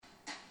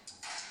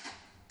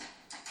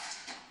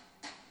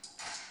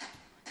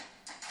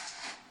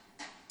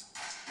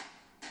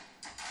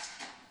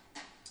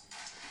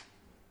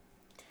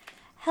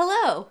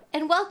Hello,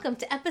 and welcome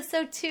to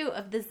episode 2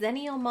 of the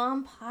Xennial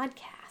Mom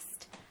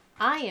Podcast.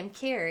 I am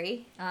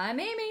Carrie. I'm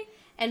Amy.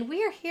 And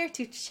we are here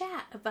to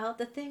chat about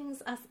the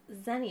things us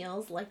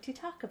Xennials like to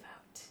talk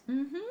about.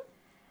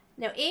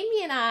 Now,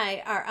 Amy and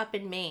I are up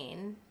in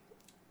Maine,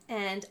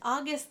 and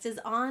August is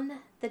on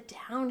the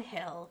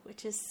downhill,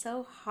 which is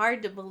so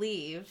hard to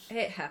believe.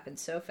 It happened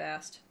so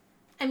fast.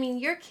 I mean,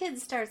 your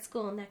kids start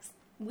school next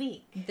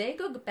week. They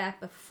go back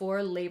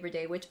before Labor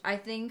Day, which I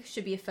think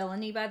should be a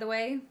felony, by the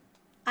way.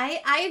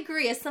 I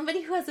agree. As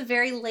somebody who has a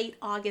very late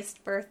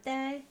August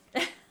birthday,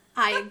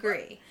 I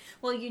agree.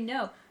 Well, you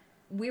know,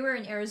 we were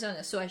in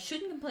Arizona, so I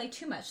shouldn't complain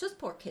too much. Those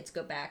poor kids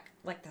go back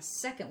like the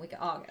second week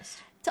of August.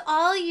 To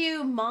all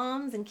you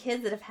moms and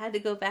kids that have had to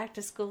go back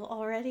to school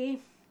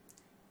already,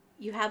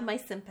 you have my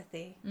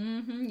sympathy.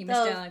 You missed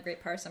out on a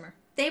great part of summer.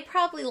 They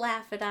probably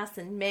laugh at us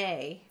in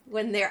May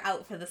when they're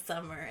out for the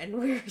summer and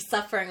we're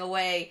suffering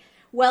away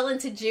well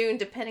into June,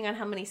 depending on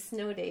how many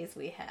snow days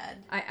we had.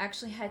 I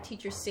actually had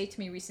teachers say to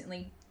me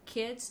recently,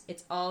 kids,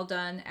 it's all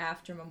done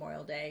after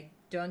Memorial Day.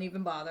 Don't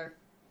even bother.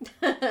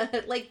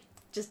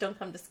 Just don't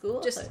come to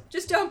school?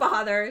 Just don't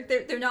bother.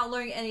 They're not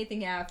learning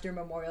anything after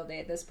Memorial Day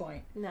at this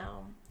point.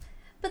 No.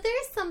 But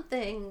there is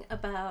something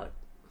about,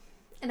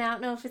 and I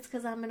don't know if it's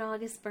because I'm an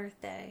August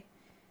birthday,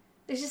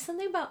 there's just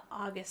something about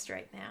August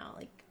right now.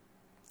 Like,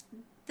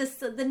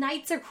 the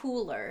nights are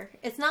cooler.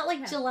 It's not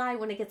like July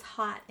when it gets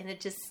hot and it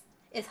just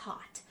is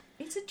hot.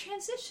 It's a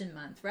transition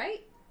month,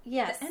 right?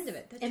 Yes. The end of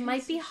it. It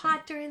might be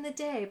hot during the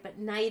day, but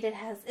night it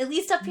has, at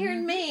least up here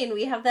in Maine,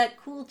 we have that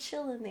cool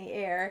chill in the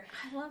air.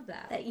 I love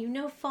that. That you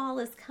know fall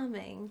is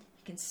coming.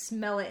 You can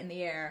smell it in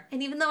the air.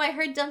 And even though I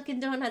heard Dunkin'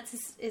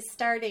 Donuts is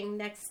starting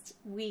next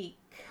week,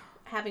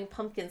 having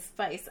pumpkin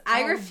spice,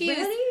 I refuse.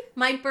 Really?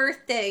 My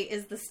birthday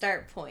is the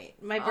start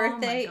point. My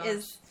birthday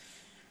is,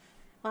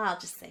 well, I'll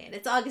just say it.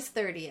 It's August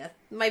 30th.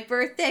 My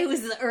birthday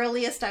was the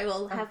earliest I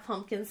will have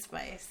pumpkin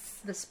spice.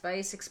 The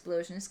spice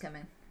explosion is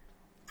coming.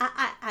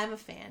 I'm a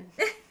fan.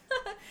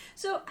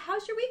 So,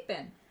 how's your week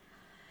been?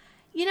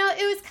 You know,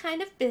 it was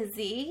kind of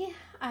busy.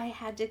 I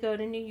had to go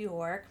to New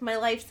York. My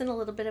life's in a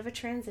little bit of a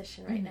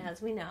transition right now, as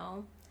we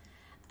know.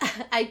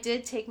 I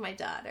did take my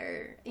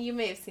daughter. You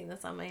may have seen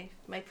this on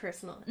my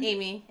personal...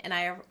 Amy and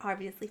I are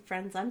obviously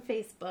friends on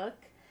Facebook.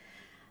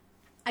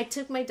 I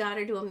took my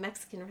daughter to a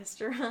Mexican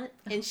restaurant,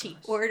 and she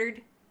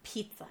ordered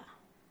pizza.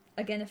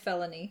 Again, a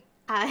felony.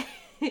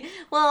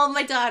 Well,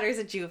 my daughter's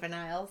a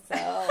juvenile,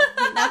 so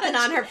nothing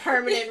on her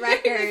permanent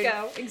record. There you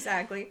go.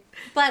 Exactly.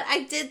 But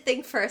I did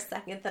think for a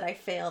second that I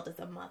failed as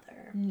a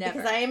mother. Never.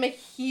 Because I am a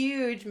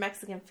huge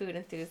Mexican food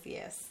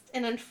enthusiast.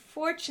 And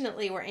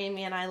unfortunately, where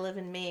Amy and I live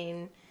in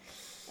Maine,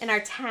 in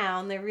our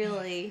town, they're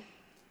really...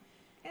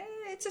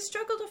 It's a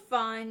struggle to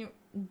find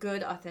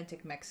good,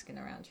 authentic Mexican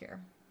around here.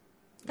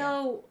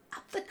 Though,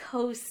 up the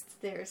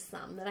coast, there's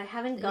some that I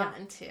haven't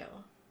gotten to.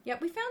 Yeah,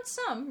 we found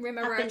some.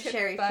 Remember up in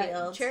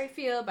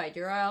Cherryfield by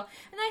Dural.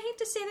 And I hate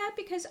to say that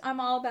because I'm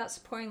all about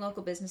supporting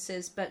local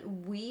businesses, but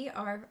we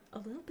are a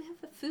little bit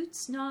of a food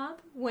snob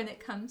when it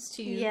comes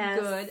to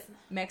good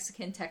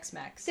Mexican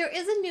Tex-Mex. There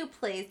is a new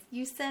place.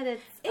 You said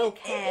it's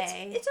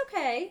okay. It's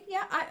okay.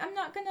 Yeah, I'm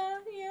not gonna,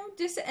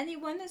 diss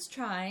anyone that's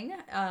trying.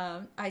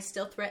 I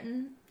still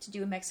threaten to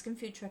do a Mexican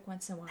food truck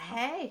once in a while.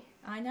 Hey.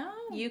 I know.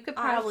 You could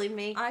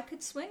probably I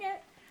could swing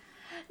it.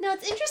 No,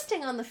 it's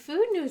interesting on the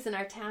food news in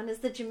our town is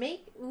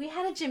we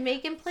had a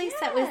Jamaican place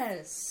that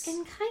was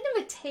in kind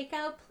of a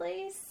takeout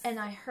place. And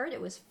I heard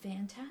it was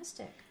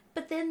fantastic.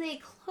 But then they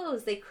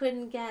closed. They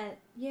couldn't get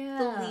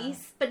the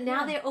lease. But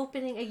now they're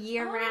opening a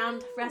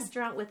year-round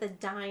restaurant with a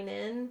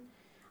dine-in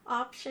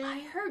option.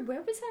 I heard.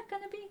 Where was that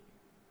going to be?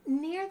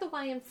 Near the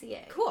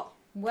YMCA. Cool.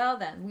 Well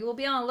then, we will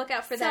be on the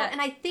lookout for that.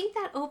 And I think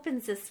that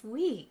opens this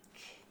week.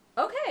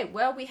 Okay.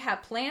 Well, we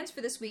have plans for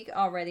this week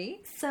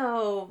already.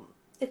 So...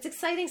 It's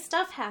exciting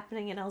stuff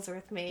happening in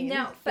Ellsworth, Maine.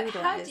 Now, but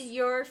how do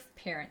your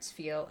parents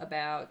feel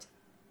about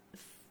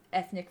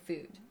ethnic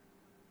food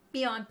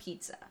beyond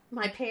pizza?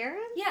 My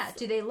parents? Yeah.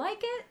 Do they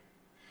like it?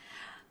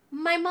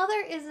 My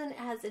mother isn't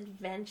as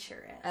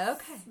adventurous.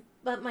 Okay.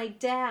 But my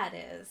dad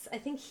is. I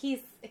think he's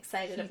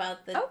excited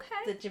about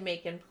the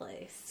Jamaican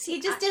place. See,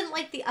 he just didn't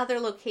like the other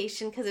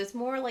location because it's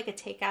more like a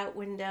takeout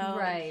window.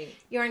 Right.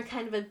 You're on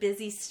kind of a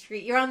busy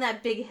street. You're on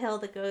that big hill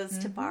that goes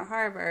to Bar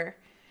Harbor.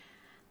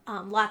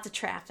 Lots of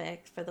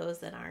traffic for those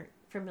that aren't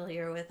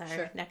familiar with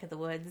our neck of the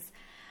woods.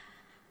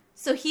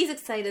 So he's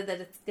excited that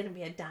it's going to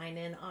be a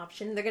dine-in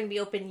option. They're going to be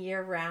open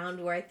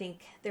year-round, where I think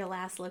their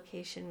last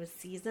location was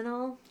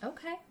seasonal.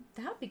 Okay,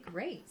 that would be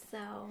great. So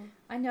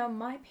I know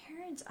my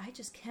parents, I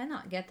just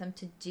cannot get them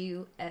to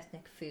do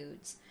ethnic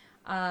foods.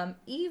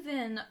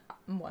 Even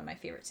one of my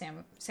favorite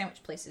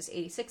sandwich places,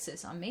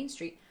 86's on Main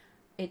Street,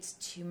 it's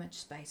too much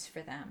spice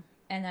for them.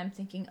 And I'm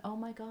thinking, oh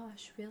my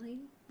gosh, really?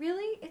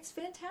 Really? It's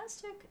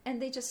fantastic.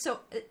 And they just,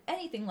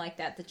 anything like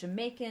that, the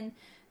Jamaican,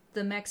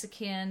 the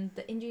Mexican,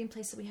 the Indian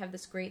place that we have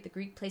that's great, the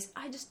Greek place,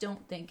 I just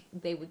don't think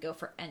they would go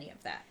for any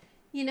of that.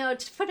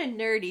 To put a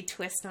nerdy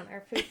twist on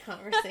our food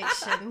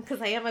conversation,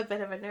 because I am a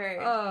bit of a nerd.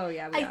 Oh,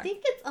 yeah, we are. I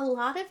think a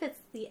lot of it's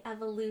the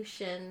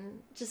evolution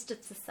just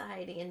of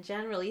society in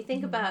general. You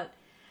think about,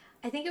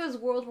 I think it was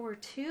World War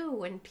II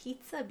when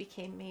pizza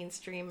became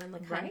mainstream in the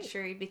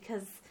country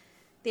because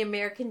the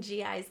American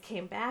GIs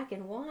came back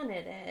and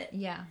wanted it.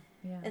 Yeah.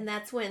 And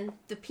that's when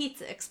the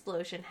pizza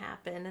explosion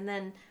happened. And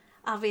then,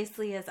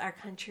 obviously, as our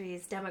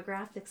country's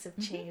demographics have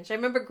changed. I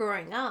remember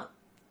growing up,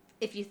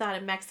 if you thought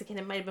of Mexican,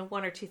 it might have been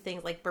one or two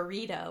things like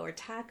burrito or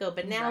taco.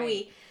 But now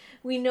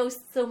we know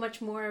so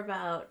much more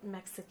about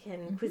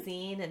Mexican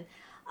cuisine and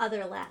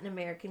other Latin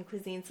American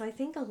cuisine. So I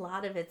think a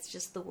lot of it's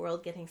just the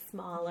world getting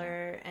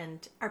smaller.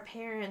 And our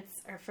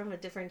parents are from a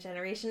different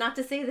generation. Not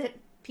to say that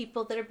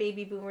people that are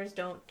baby boomers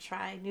don't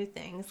try new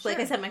things. Sure. Like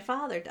I said, my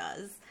father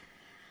does.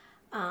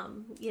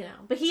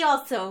 But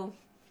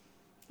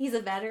he's a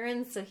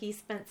veteran, so he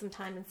spent some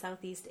time in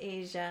Southeast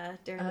Asia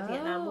during the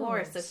Vietnam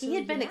War. So he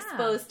had been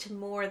exposed to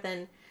more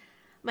than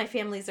my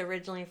family's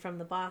originally from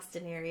the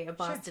Boston area,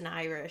 Boston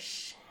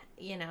Irish,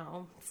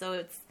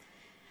 So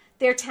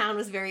their town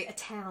was very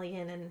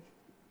Italian and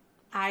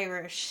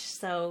Irish,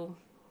 so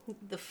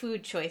the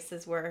food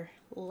choices were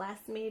less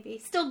maybe.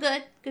 Still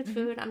good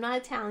food. I'm not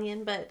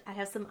Italian, but I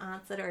have some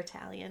aunts that are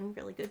Italian,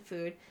 really good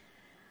food.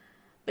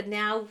 But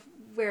now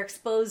we're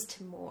exposed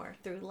to more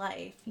through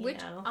life,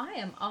 Which I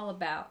am all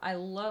about. I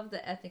love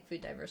the ethnic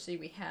food diversity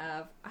we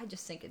have. I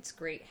just think it's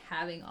great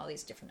having all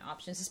these different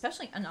options,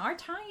 especially in our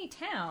tiny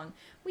town.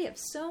 We have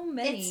so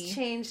many. It's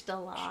changed a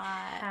lot.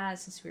 It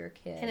has since we were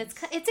kids. And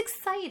it's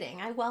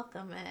exciting. I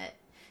welcome it.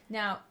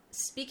 Now,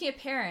 speaking of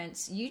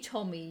parents, you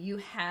told me you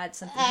had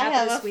something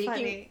happen this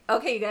week.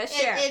 Okay, you guys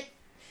share.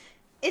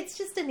 It's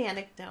just an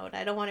anecdote.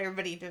 I don't want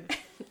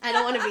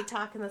to be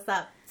talking this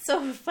up.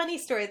 So a funny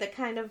story that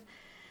kind of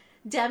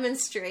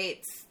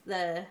demonstrates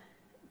the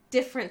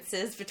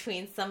differences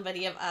between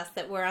somebody of us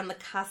that we're on the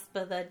cusp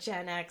of the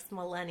Gen X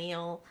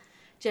millennial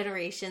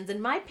generations.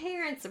 And my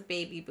parents are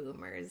baby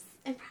boomers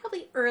and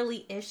probably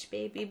early-ish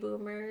baby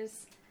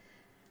boomers,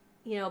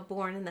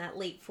 born in that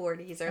late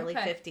 40s, early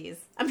 50s.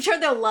 I'm sure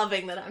they're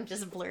loving that I'm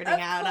just blurting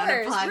out on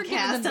a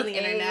podcast on the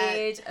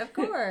internet. Of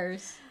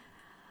course.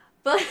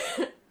 But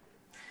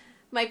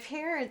my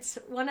parents,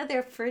 they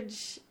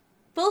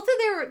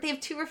have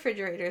two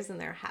refrigerators in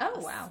their house.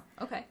 Oh, wow.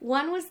 Okay.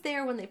 One was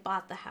there when they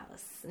bought the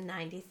house in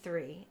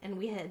 93, and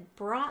we had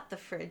brought the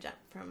fridge up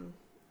from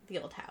the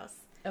old house.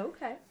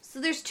 Okay. So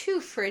there's two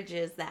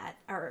fridges that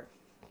are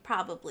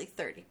probably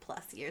 30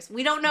 plus years.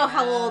 We don't know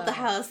how old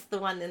the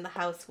one in the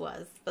house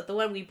was, but the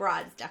one we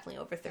brought is definitely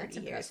over 30 That's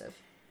years. Impressive.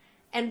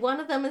 And one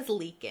of them is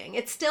leaking.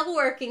 It's still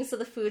working, so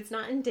the food's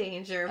not in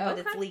danger, but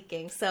it's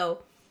leaking.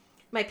 So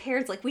my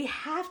parents we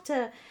have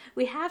to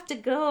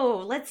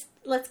go.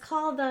 Let's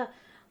call the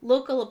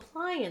local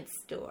appliance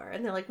store.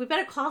 And they're like, we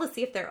better call to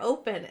see if they're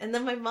open. And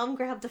then my mom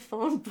grabbed a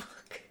phone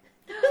book.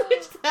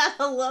 Which that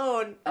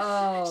alone.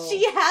 Oh.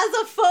 She has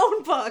a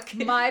phone book.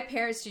 My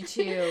parents do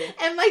too.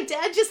 And my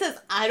dad just says,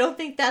 I don't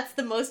think that's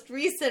the most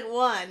recent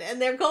one.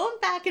 And they're going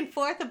back and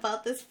forth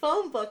about this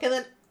phone book. And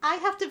then I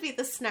have to be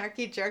the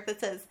snarky jerk that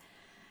says,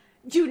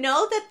 do you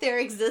know that there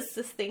exists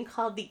this thing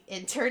called the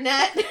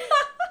internet?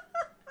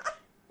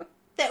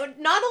 That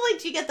not only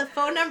do you get the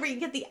phone number, you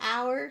get the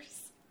hours.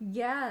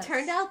 Yes.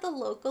 Turned out the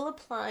local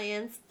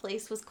appliance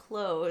place was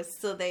closed,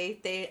 so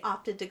they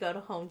opted to go to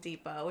Home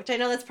Depot, which I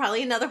know that's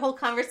probably another whole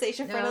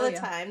conversation for another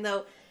time,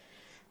 though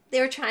they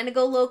were trying to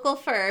go local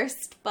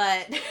first,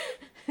 but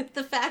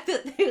the fact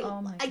that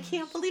I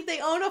can't believe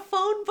they own a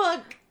phone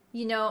book.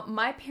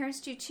 My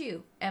parents do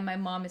too, and my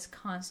mom is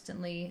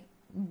constantly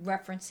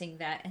referencing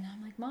that, and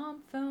I'm like,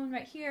 Mom, phone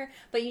right here.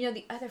 But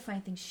the other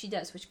funny thing she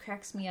does, which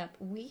cracks me up,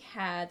 we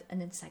had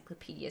an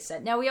encyclopedia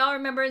set. Now we all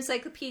remember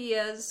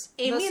encyclopedias.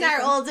 Amy and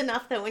I are old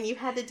enough that when you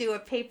had to do a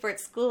paper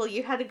at school,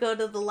 you had to go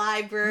to the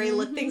library,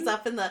 look things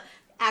up in the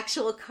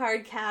actual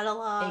card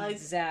catalog.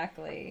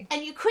 Exactly.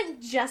 And you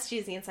couldn't just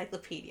use the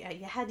encyclopedia.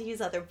 You had to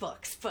use other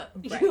books, but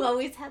you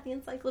always had the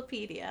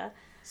encyclopedia.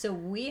 So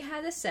we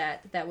had a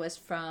set that was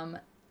from,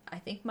 I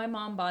think my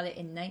mom bought it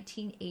in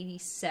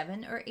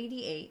 1987 or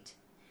 88.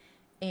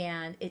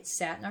 And it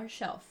sat in our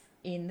shelf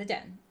in the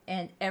den.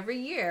 And every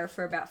year,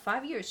 for about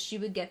 5 years, she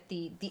would get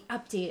the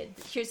updated.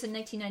 Here's the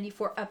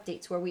 1994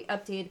 updates, where we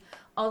updated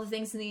all the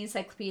things in the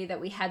encyclopedia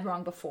that we had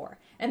wrong before.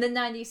 And the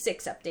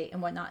 96 update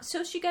and whatnot.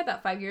 So she got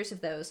about 5 years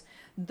of those.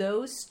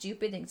 Those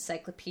stupid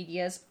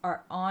encyclopedias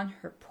are on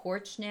her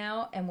porch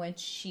now. And when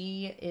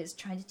she is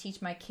trying to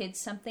teach my kids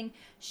something,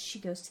 she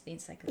goes to the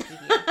encyclopedia.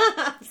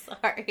 I'm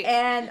sorry.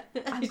 And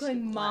I'm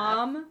going,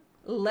 Mom,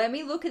 let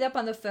me look it up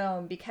on the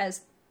phone,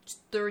 because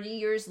 30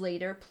 years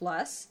later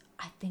plus,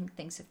 I think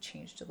things have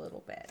changed a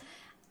little bit.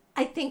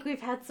 I think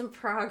we've had some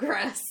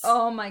progress.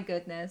 Oh my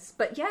goodness.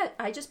 But yeah,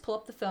 I just pull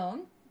up the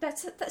phone.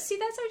 That's our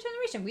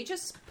generation. We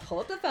just pull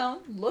up the phone,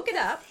 look it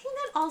up. The thing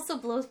that also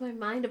blows my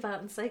mind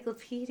about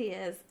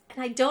encyclopedias,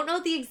 and I don't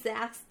know the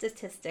exact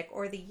statistic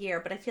or the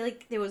year, but I feel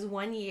like there was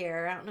one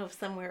year, I don't know if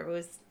somewhere it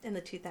was in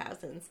the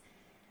 2000s,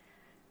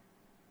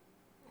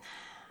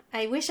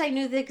 I wish I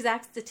knew the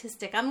exact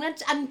statistic. I'm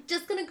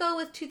just gonna go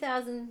with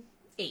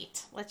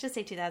 2008. Let's just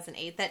say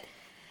 2008.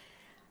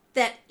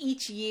 That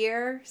each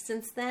year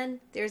since then,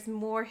 there's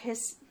more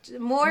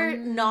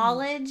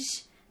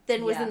knowledge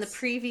than was in the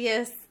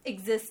previous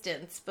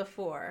existence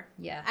before.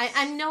 Yes.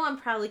 I know I'm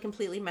probably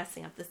completely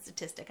messing up the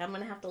statistic. I'm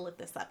going to have to look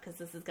this up because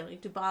this is going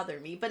to bother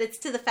me. But it's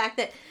to the fact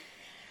that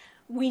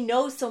we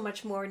know so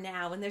much more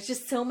now, and there's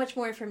just so much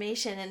more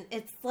information. And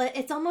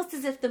it's almost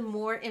as if the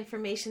more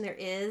information there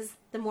is,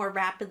 the more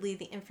rapidly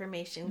the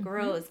information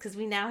grows. Because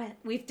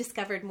we've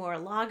discovered more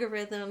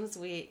logarithms.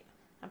 I'm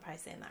probably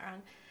saying that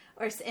wrong.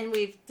 And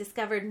we've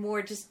discovered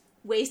more just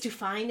ways to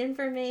find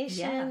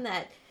information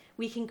that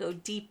we can go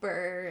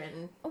deeper.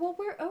 And well,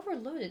 we're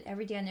overloaded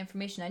every day on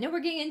information. I know we're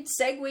getting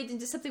segued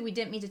into something we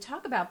didn't mean to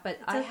talk about, but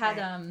I had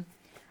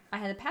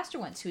a pastor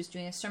once who was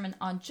doing a sermon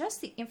on just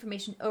the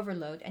information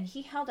overload, and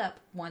he held up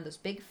one of those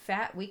big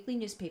fat weekly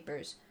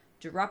newspapers,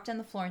 dropped on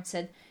the floor, and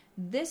said,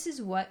 "This is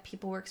what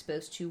people were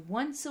exposed to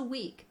once a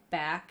week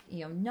back,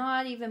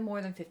 not even more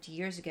than 50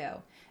 years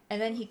ago." And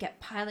then he kept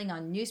piling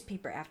on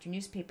newspaper after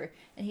newspaper.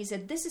 And he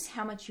said, "This is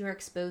how much you're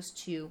exposed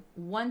to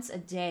once a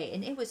day."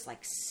 And it was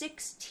like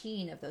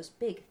 16 of those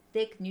big,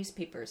 thick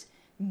newspapers.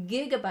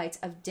 Gigabytes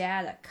of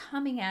data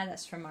coming at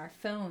us from our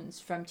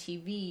phones, from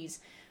TVs,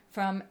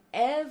 from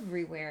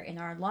everywhere in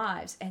our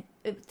lives. And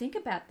think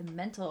about the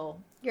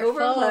mental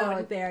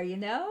overload there,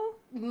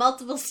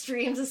 multiple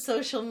streams of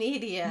social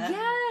media.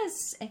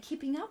 Yes, and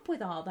keeping up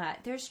with all that.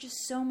 There's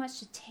just so much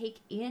to take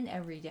in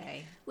every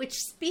day. Which,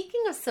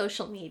 speaking of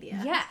social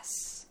media,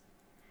 yes,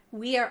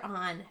 we are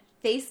on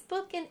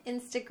Facebook and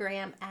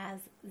Instagram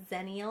as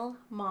Xennial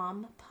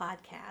Mom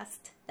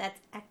Podcast. That's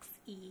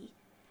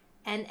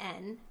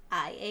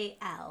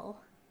XENNIAL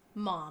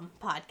Mom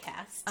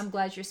Podcast. I'm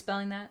glad you're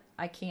spelling that.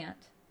 I can't.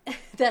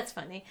 That's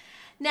funny.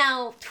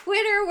 Now,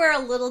 Twitter, we're a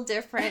little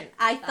different.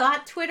 I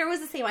thought Twitter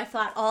was the same. I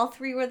thought all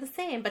three were the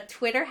same, but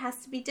Twitter has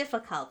to be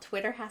difficult.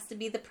 Twitter has to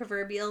be the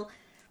proverbial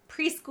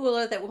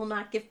preschooler that will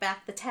not give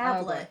back the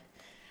tablet.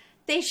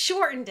 They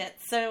shortened it,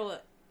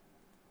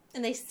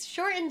 and they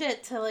shortened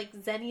it to like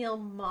Xennial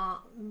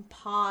Mom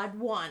Pod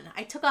 1.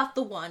 I took off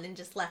the 1 and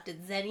just left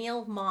it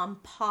Xennial Mom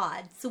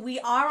Pod. So we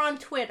are on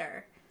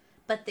Twitter,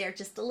 but they're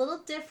just a little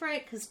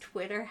different because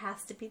Twitter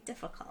has to be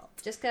difficult.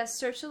 Just gotta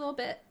search a little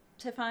bit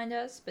to find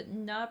us, but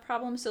not a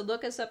problem. So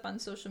look us up on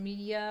social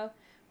media.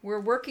 We're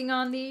working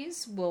on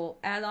these. We'll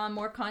add on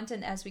more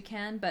content as we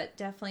can, but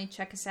definitely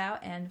check us out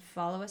and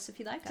follow us if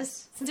you like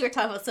us. Since we were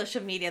talking about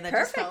social media, that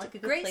Perfect. Just felt like a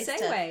good Great place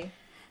segue.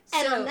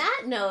 And on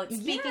that note,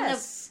 speaking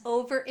of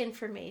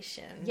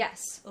over-information.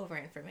 Yes.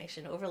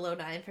 Over-information, overload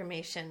on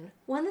information.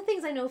 One of the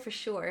things I know for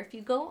sure, if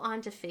you go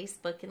onto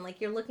Facebook and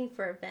you're looking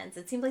for events,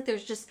 it seems like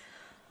there's just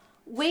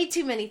way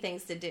too many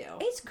things to do.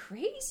 It's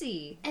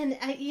crazy. And,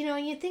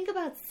 you think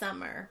about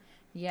summer.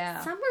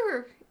 Yeah.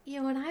 Summer,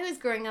 when I was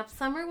growing up,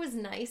 summer was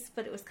nice,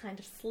 but it was kind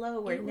of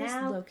slow. It was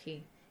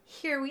low-key.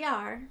 Here we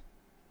are,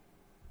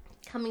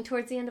 coming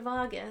towards the end of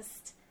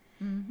August.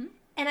 Mm-hmm.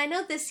 And I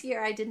know this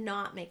year I did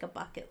not make a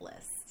bucket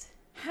list.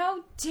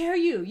 How dare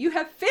you? You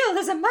have failed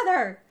as a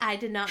mother. I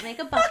did not make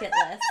a bucket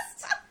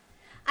list.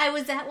 I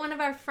was at one of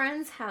our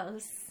friends'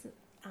 house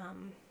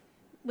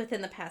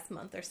within the past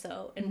month or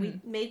so, and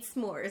we made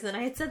s'mores. And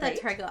I had said that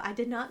to her. I go, I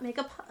did not make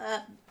a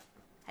podcast.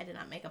 I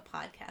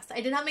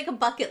did not make a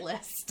bucket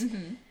list.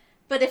 Mm-hmm.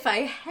 But if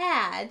I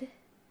had,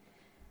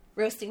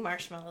 roasting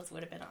marshmallows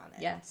would have been on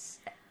it. Yes.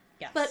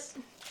 But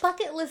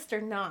bucket list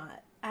or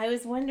not, I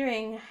was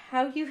wondering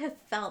how you have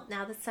felt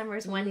now that summer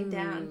is winding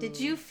down. Did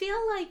you feel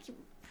like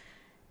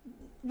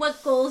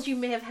what goals you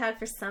may have had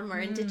for summer,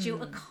 and did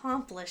you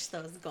accomplish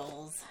those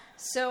goals?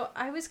 So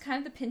I was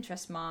kind of the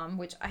Pinterest mom,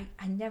 which I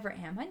never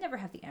am. I never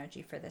have the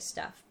energy for this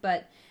stuff.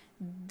 But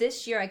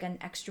this year I got an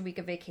extra week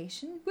of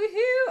vacation.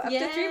 Woohoo! Up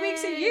to 3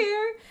 weeks a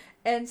year.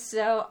 And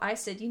so I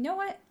said, you know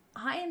what?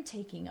 I am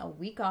taking a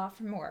week off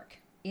from work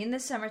in the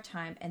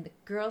summertime, and the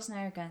girls and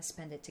I are going to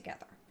spend it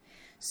together.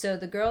 So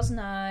the girls and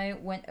I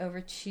went over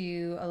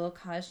to a little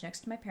cottage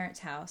next to my parents'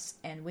 house,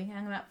 and we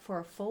hung out for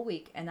a full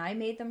week, and I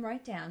made them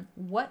write down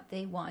what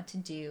they want to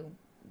do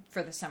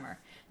for the summer.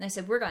 And I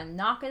said, we're going to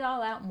knock it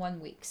all out in 1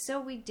 week.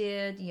 So we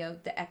did,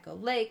 the Echo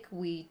Lake.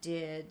 We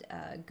did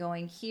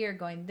going here,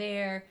 going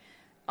there,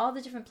 all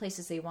the different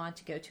places they wanted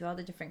to go to, all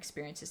the different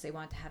experiences they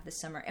wanted to have this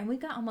summer. And we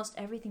got almost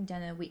everything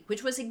done in a week,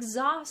 which was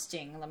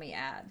exhausting, let me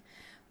add.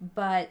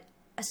 But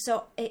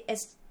so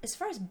as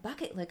far as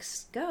bucket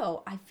lists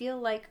go, I feel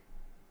like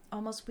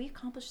almost we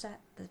accomplished that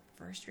the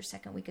first or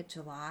second week of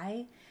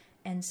July.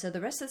 And so the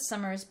rest of the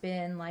summer has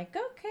been like,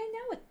 okay,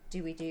 now what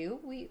do?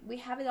 We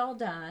have it all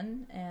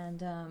done.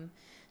 And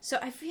so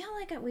I feel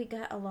like we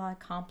got a lot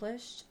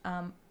accomplished.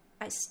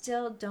 I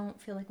still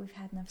don't feel like we've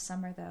had enough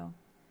summer, though.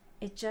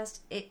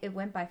 It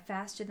went by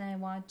faster than I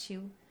wanted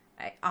to.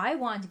 I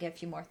wanted to get a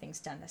few more things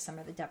done this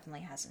summer that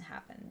definitely hasn't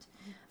happened.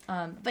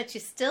 But you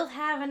still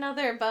have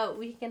another about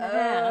week and a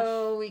half.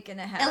 Oh, week and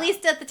a half. At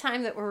least at the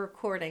time that we're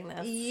recording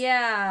this.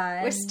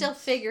 Yeah. We're still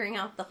figuring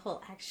out the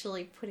whole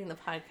actually putting the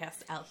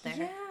podcast out there.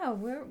 Yeah,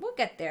 we'll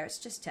get there. It's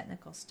just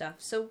technical stuff.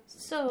 So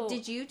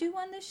did you do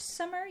one this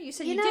summer? You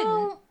said you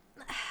didn't.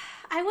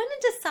 I went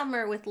into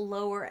summer with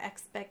lower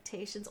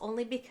expectations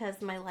only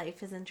because my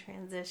life is in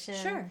transition.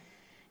 Sure.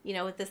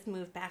 With this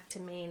move back to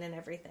Maine and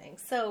everything.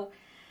 So,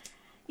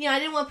 I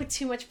didn't want to put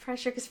too much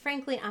pressure because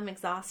frankly, I'm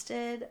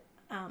exhausted.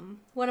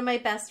 One of my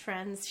best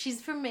friends,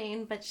 she's from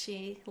Maine, but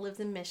she lives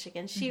in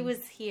Michigan. She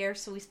was here,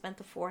 so we spent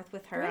the 4th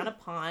with her on a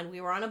pond. We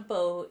were on a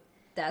boat.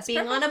 That's Being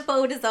perfect. on a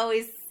boat is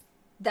always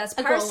That's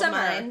a part of goal summer.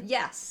 of mine.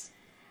 Yes.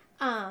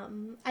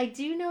 I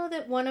do know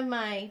that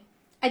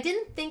I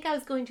didn't think I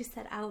was going to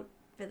set out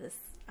for this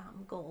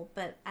goal,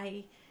 but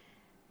I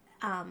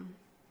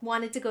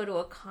wanted to go to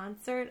a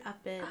concert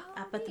up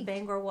at the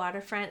Bangor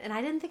waterfront, and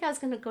I didn't think I was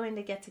going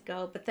to get to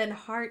go, but then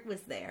Hart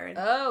was there. And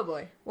oh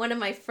boy! One of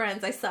my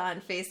friends, I saw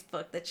on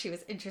Facebook that she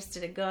was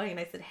interested in going, and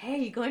I said, "Hey,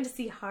 you going to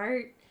see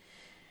Hart?"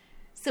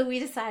 So we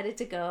decided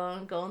to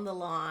go on the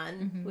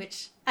lawn,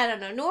 which I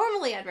don't know.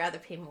 Normally, I'd rather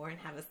pay more and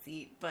have a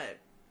seat, but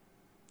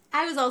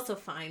I was also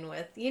fine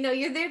with.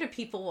 You're there to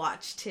people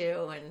watch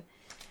too, and.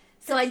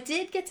 So I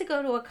did get to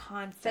go to a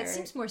concert. That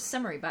seems more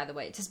summery, by the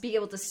way, just be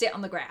able to sit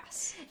on the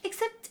grass.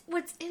 Except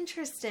what's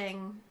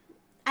interesting,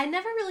 I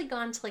never really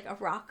gone to like a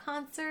rock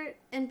concert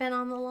and been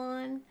on the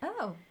lawn.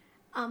 Oh.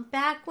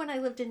 Back when I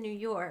lived in New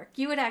York,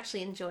 you would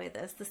actually enjoy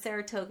this. The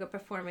Saratoga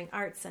Performing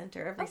Arts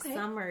Center every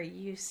summer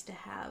used to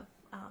have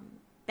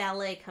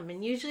ballet come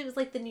in. Usually it was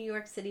like the New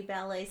York City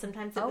Ballet.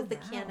 Sometimes it was the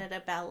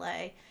Canada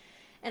Ballet.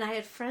 And I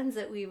had friends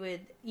that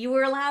you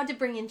were allowed to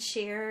bring in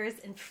chairs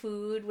and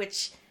food,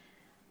 which...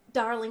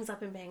 Darlings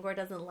up in Bangor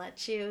doesn't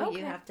let you. Okay.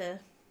 You have to,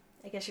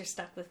 I guess you're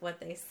stuck with what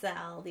they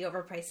sell, the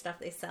overpriced stuff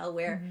they sell,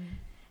 where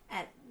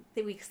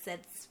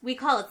we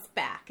call it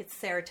SPAC. It's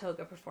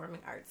Saratoga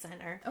Performing Arts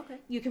Center. Okay.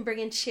 You can bring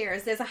in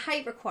chairs. There's a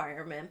height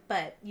requirement,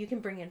 but you can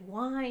bring in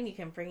wine. You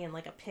can bring in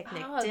like a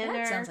picnic dinner.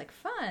 That sounds like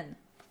fun.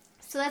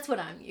 So that's what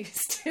I'm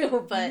used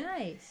to. But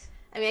nice.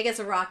 I mean, I guess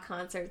a rock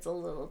concert's a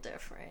little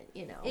different,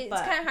 It's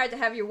kind of hard to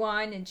have your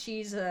wine and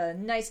cheese, a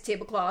nice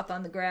tablecloth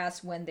on the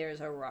grass when there's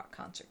a rock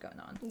concert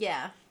going on.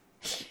 Yeah.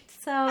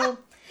 So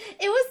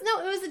it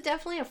was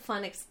definitely a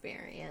fun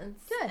experience.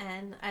 Good.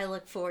 And I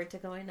look forward to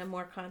going to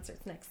more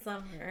concerts next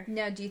summer.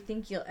 Now, do you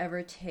think you'll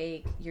ever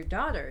take your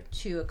daughter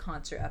to a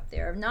concert up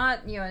there?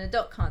 Not, an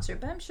adult concert,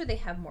 but I'm sure they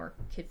have more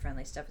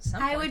kid-friendly stuff at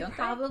some point, I would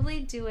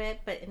probably do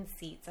it, but in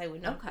seats. I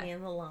would not be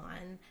in the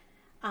lawn.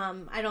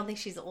 I don't think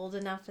she's old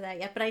enough for that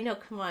yet, but I know,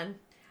 come on.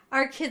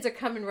 Our kids are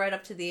coming right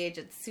up to the age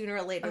that sooner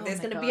or later there's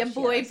going to be a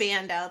boy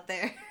band out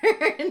there.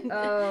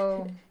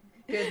 Oh,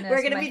 goodness.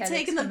 We're going to be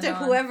taking them to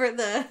whoever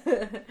the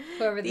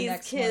these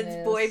next kids'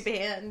 one boy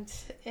band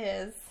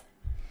is.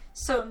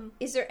 So,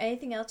 is there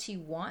anything else you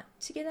want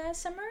to get out of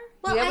summer?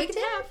 Well, I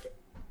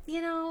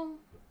did,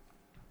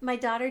 my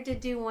daughter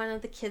did do one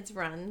of the kids'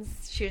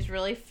 runs. She was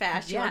really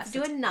fast. She wants to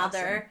do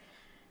another,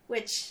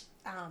 which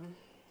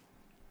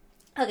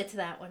I'll get to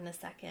that one in a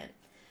second.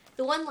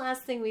 The one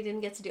last thing we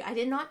didn't get to do, I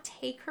did not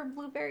take her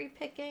blueberry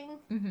picking,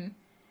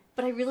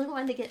 but I really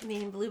wanted to get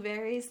Maine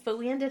blueberries, but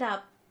we ended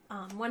up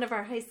one of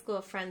our high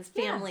school friends'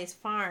 family's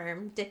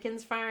farm,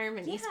 Dickens Farm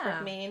in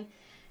Eastbrook, Maine.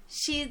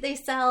 They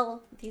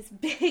sell these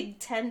big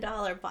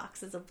 $10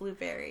 boxes of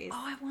blueberries.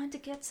 Oh, I wanted to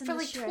get some for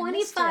like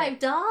 $25.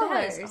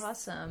 That is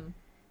awesome.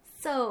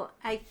 So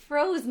I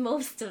froze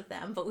most of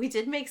them, but we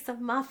did make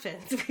some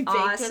muffins. We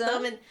baked with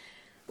them, and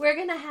we're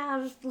gonna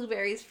have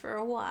blueberries for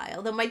a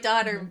while. Though my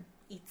daughter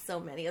eats so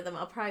many of them,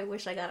 I'll probably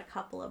wish I got a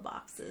couple of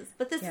boxes.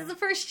 But this is the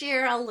first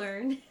year I'll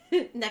learn.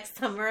 Next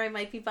summer I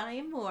might be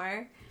buying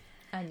more.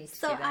 I need to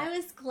so I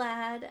was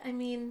glad. I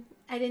mean,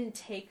 I didn't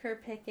take her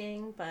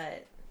picking,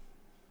 but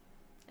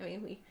I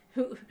mean,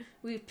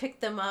 we picked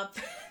them up.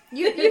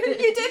 You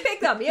did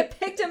pick them. You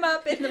picked them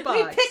up in the box.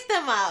 We picked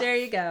them up. There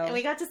you go. And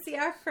we got to see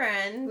our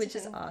friend, which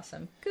is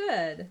awesome.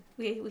 Good.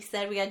 We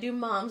said we got to do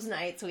Mom's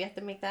Night, so we have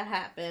to make that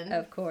happen.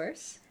 Of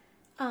course.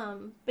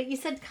 But you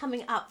said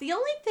coming up. The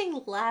only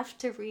thing left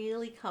to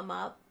really come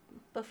up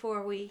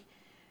before we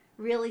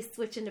really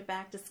switch into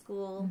back to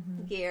school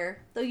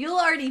gear, though you'll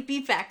already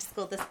be back to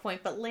school at this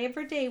point, but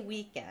Labor Day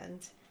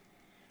weekend.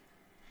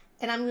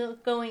 And I'm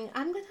going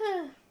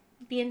to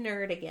be a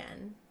nerd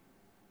again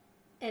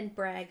and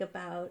brag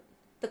about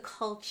the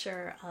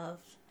culture of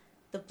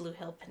the Blue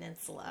Hill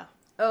Peninsula.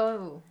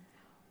 Oh.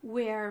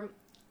 Where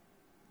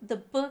the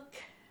book,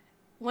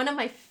 one of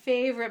my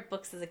favorite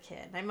books as a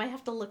kid, I might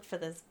have to look for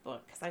this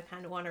book because I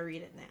kind of want to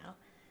read it now,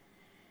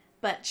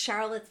 but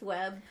Charlotte's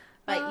Web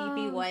by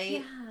E.B.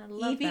 White.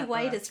 Yeah, E.B.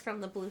 White is from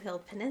the Blue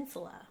Hill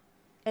Peninsula.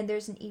 And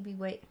there's an E.B.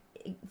 White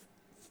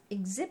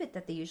exhibit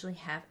that they usually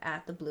have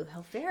at the Blue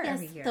Hill Fair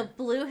every year. The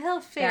Blue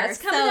Hill Fair.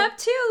 That's coming up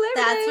too,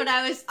 Liberty. That's what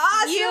I was...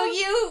 Awesome!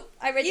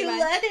 You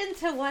led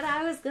into what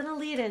I was going to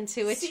lead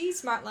into. Which, see,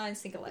 smart lines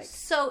think alike.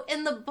 So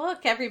in the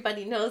book,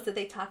 everybody knows that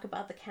they talk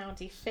about the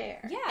county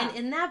fair. Yeah. And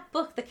in that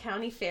book, the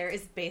county fair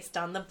is based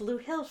on the Blue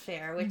Hill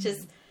Fair, which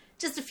is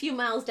just a few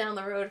miles down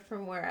the road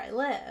from where I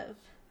live.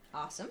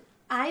 Awesome.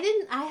 I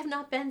have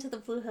not been to the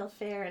Blue Hill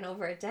Fair in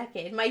over a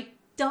decade. My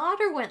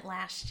daughter went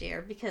last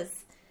year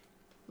because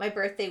my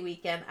birthday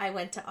weekend, I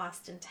went to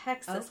Austin,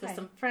 Texas with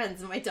some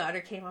friends, and my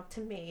daughter came up to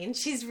me, and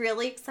she's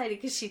really excited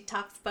because she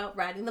talks about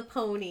riding the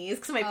ponies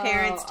because my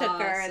parents took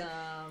her,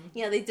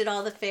 and they did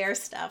all the fair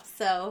stuff.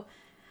 So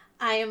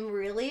I am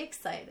really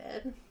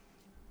excited.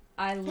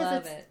 I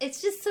love it.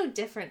 It's just so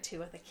different, too,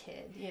 with a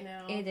kid,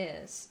 It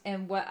is.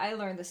 And what I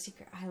learned, the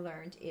secret I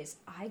learned is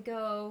I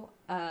go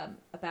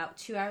about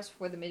 2 hours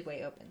before the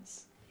Midway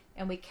opens.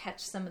 And we catch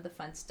some of the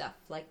fun stuff,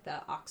 like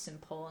the oxen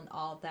pull and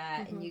all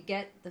that. Mm-hmm. And you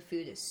get the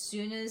food as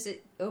soon as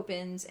it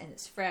opens, and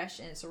it's fresh,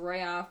 and it's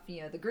right off,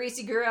 the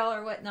greasy grill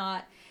or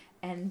whatnot.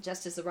 And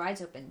just as the rides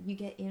open, you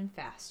get in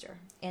faster.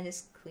 And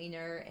it's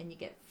cleaner, and you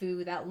get food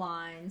without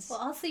lines. Well,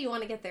 also you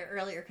want to get there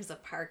earlier because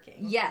of parking.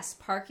 Yes,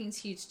 parking's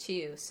huge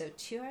too. So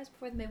 2 hours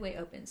before the Midway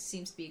opens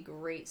seems to be a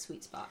great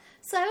sweet spot.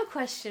 So I have a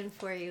question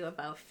for you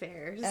about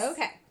fairs.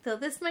 Okay. So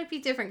this might be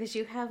different because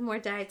you have more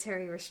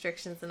dietary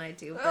restrictions than I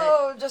do.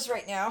 But, just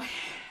right now.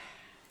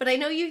 But I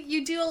know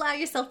you do allow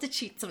yourself to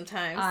cheat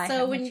sometimes. I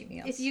have my cheat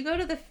meals. If you go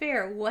to the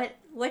fair, what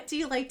do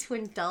you like to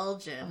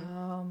indulge in?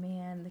 Oh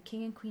man, the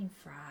King and Queen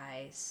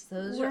fries.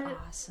 Those are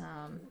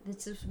awesome.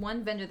 It's this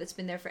one vendor that's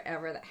been there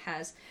forever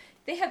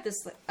they have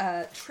this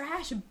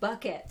trash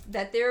bucket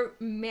that they're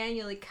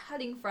manually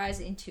cutting fries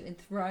into and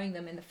throwing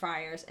them in the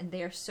fryers, and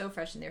they are so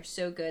fresh and they're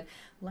so good.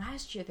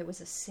 Last year there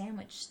was a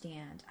sandwich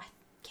stand. I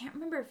can't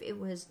remember if it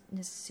was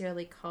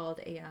necessarily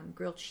called a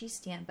grilled cheese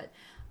stand, but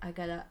I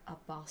got a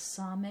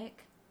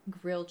balsamic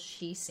grilled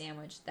cheese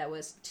sandwich that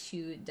was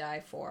to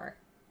die for.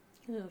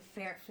 Ooh,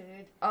 fair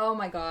food. Oh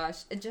my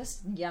gosh,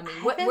 just yummy.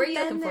 What are you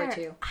looking forward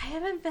to? I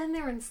haven't been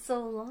there in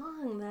so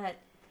long that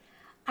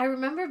I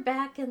remember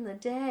back in the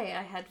day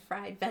I had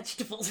fried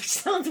vegetables, which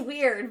sounds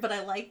weird, but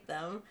I like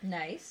them.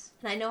 Nice.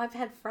 And I know I've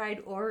had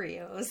fried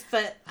Oreos,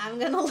 but I'm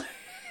going to learn.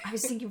 I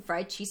was thinking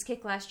fried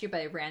cheesecake last year,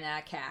 but I ran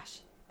out of cash.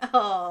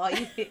 Oh,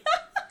 you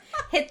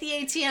hit the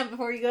ATM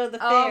before you go to the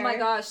fair. Oh my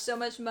gosh, so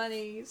much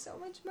money. So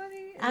much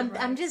money.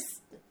 I'm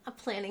just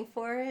planning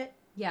for it.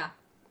 Yeah.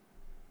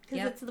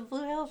 Because it's the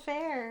Blue Hill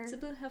Fair. It's the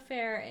Blue Hill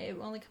Fair. It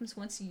only comes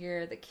once a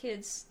year. The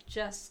kids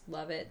just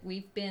love it.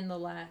 We've been the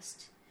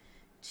last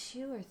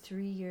 2 or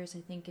 3 years,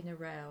 I think, in a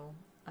row.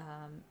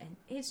 And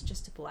it's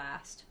just a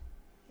blast.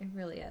 It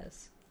really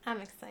is.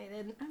 I'm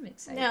excited. I'm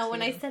excited, No, too.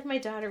 when I said my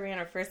daughter ran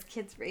her first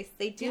kids race,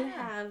 they do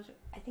have,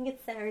 I think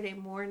it's Saturday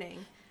morning,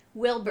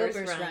 Wilbur's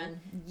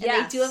run. Yes.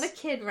 And they do have a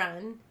kid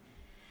run.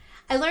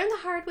 I learned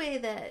the hard way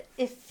that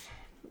if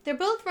they're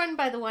both run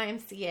by the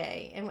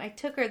YMCA, and I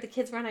took her, the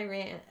kids run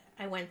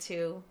I went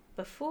to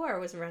before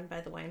was run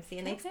by the YMCA,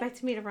 and they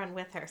expected me to run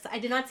with her. So I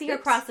did not see her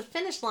cross the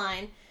finish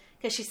line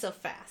because she's so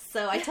fast.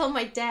 So I told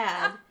my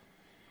dad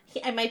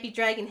I might be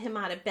dragging him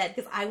out of bed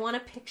because I want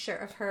a picture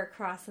of her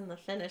crossing the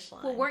finish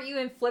line. Well, weren't you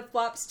in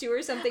flip-flops too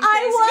or something crazy?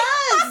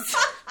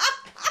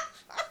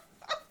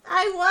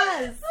 I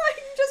was!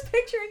 I'm just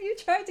picturing you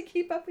trying to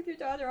keep up with your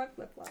daughter on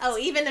flip-flops. Oh,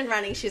 even in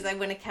running shoes, I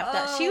wouldn't have kept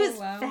up. She was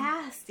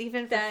fast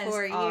even for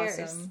 4 years.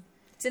 Awesome.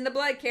 It's in the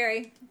blood,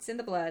 Carrie. It's in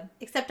the blood.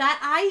 Except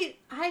I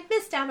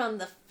missed out on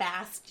the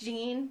fast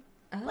gene.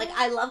 Oh. Like,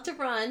 I love to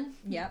run,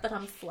 but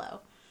I'm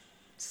slow.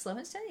 Slow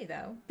and steady,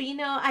 though. But,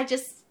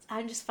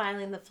 I'm just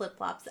filing the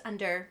flip-flops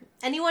under...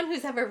 Anyone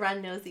who's ever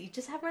run knows that you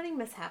just have running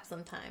mishaps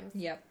sometimes.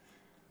 Yep.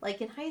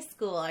 Like in high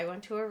school, I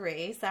went to a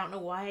race. I don't know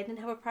why I didn't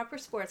have a proper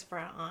sports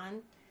bra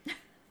on.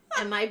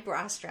 And my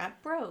bra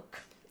strap broke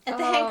at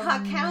the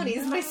Hancock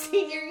Counties my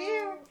senior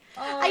year.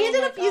 Oh, I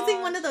ended up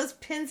using one of those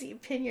pins that you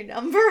pin your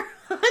number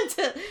on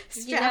to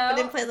strap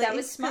it in place. That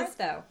was smart,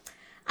 though.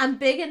 I'm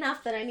big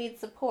enough that I need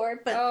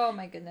support. But oh,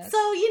 my goodness.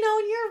 So, when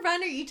you're a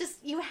runner,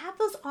 you have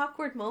those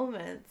awkward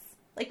moments.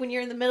 Like when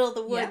you're in the middle of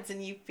the woods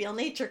and you feel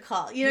nature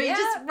call.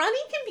 Running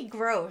can be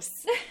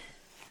gross.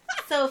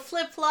 So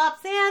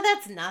flip-flops,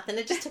 that's nothing.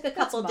 It just took a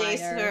couple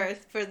days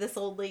for this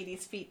old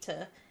lady's feet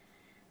to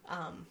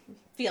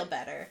feel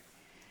better.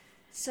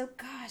 So,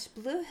 gosh,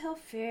 Blue Hill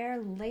Fair,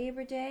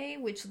 Labor Day,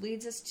 which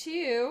leads us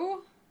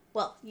to...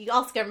 Well, you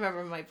also got to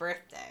remember my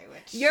birthday.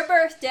 Your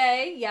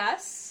birthday,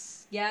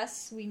 yes.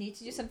 Yes, we need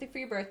to do something for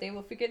your birthday.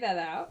 We'll figure that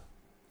out.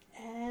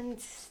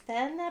 And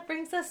then that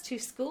brings us to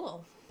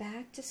school.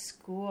 Back to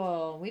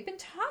school. We've been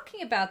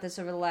talking about this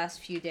over the last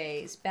few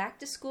days. Back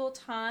to school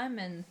time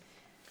and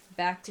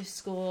back to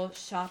school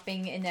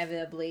shopping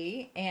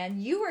inevitably.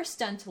 And you were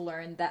stunned to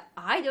learn that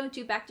I don't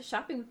do back to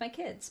shopping with my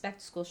kids. Back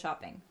to school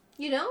shopping.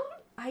 You don't?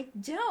 I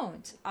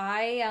don't.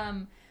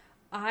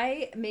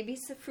 I maybe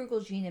it's the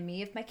frugal gene in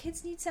me. If my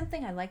kids need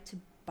something, I like to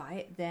buy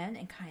it then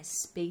and kind of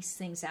space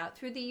things out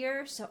through the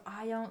year. So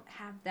I don't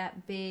have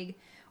that big...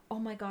 oh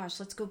my gosh,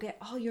 let's go get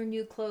all your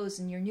new clothes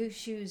and your new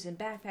shoes and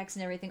backpacks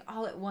and everything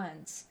all at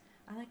once.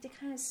 I like to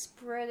kind of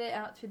spread it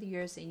out through the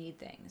years they need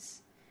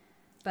things.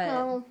 But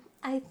well,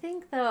 I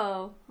think,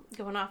 though,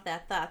 going off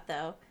that thought,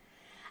 though,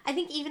 I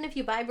think even if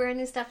you buy brand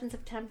new stuff in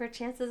September,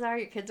 chances are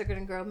your kids are going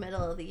to grow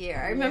middle of the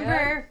year. I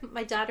remember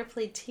my daughter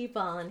played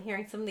t-ball and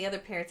hearing some of the other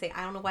parents say,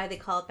 I don't know why they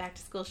call it back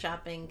to school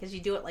shopping, because you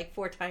do it like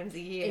 4 times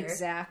a year.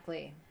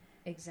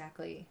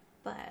 Exactly.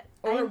 But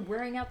or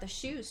wearing out the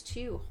shoes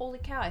too. Holy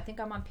cow, I think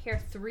I'm on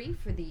pair 3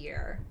 for the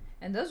year.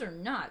 And those are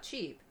not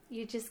cheap.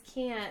 You just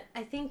can't.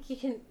 I think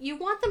you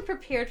want them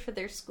prepared for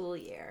their school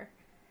year.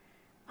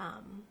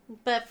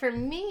 But for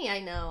me, I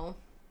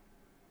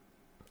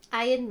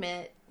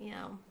admit,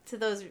 to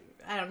those,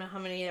 I don't know how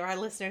many of our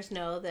listeners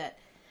know that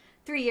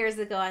 3 years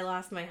ago I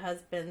lost my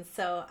husband.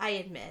 So I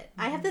admit,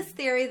 I have this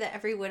theory that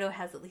every widow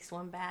has at least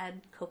one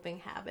bad coping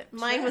habit.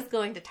 Mine was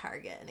going to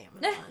Target and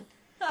Amazon.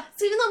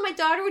 So even though my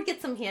daughter would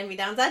get some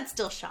hand-me-downs, I'd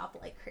still shop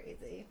like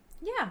crazy.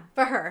 Yeah.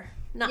 For her,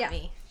 not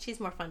me. She's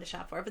more fun to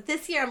shop for. But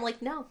this year I'm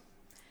like, no.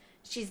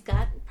 She's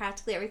got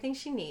practically everything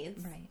she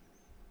needs. Right.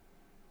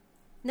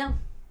 No.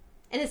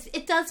 And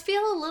it does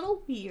feel a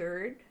little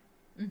weird.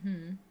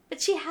 Mm-hmm.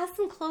 But she has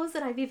some clothes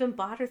that I've even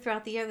bought her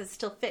throughout the year that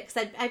still fit.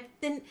 Because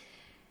I've been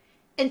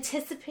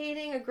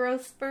anticipating a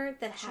growth spurt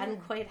that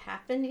hadn't quite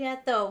happened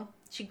yet. Though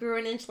she grew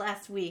an inch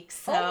last week.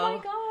 So oh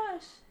my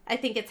gosh. I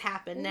think it's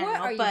happened now.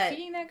 What? Are you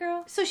feeding that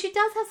girl? So she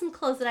does have some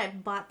clothes that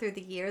I've bought through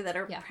the year that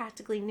are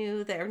practically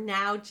new. That are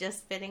now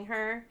just fitting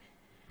her.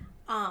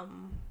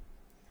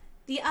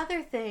 The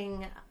other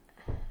thing,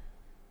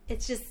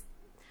 it's just,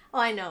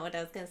 I know what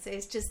I was going to say.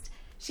 It's just,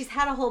 she's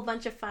had a whole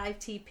bunch of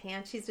 5T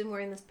pants she's been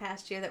wearing this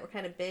past year that were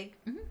kind of big.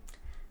 Mm-hmm.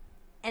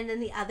 And then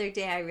the other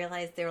day I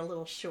realized they're a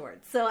little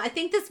short. So I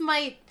think this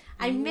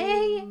I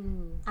may,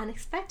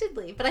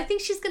 unexpectedly, but I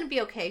think she's going to be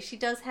okay. She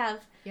does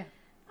have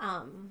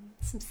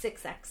some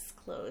 6X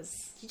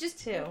clothes. You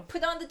just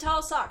put on the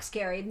tall socks,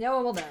 Carrie. No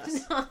one will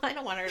notice. No, I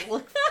don't want her to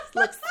look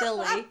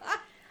silly.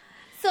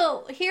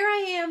 So here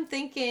I am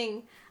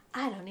thinking,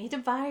 I don't need to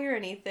buy her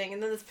anything.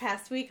 And then this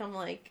past week, I'm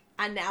like,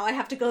 now I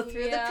have to go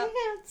through the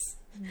pants.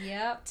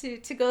 Yep.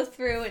 To go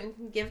through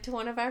and give to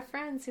one of our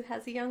friends who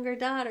has a younger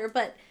daughter.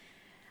 But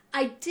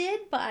I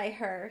did buy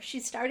her.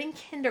 She's starting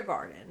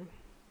kindergarten.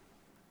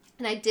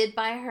 And I did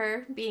buy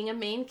her being a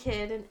Maine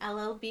kid and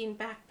LL Bean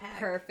backpack.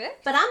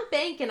 Perfect. But I'm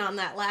banking on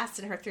that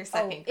lasting her through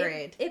second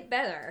grade. It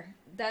better.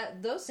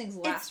 Those things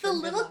last. It's the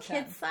little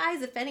kid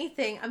size. If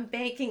anything, I'm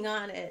banking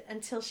on it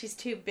until she's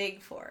too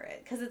big for it.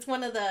 Because it's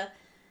one of the...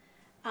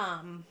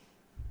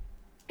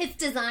 it's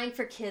designed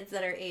for kids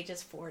that are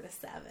ages 4 to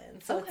 7.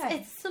 So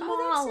it's smaller.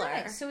 Oh,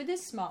 that's nice. So it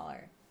is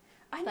smaller.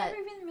 I never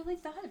even really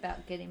thought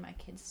about getting my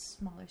kids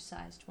smaller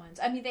sized ones.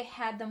 I mean, they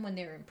had them when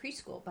they were in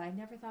preschool, but I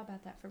never thought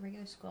about that for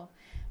regular school.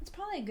 It's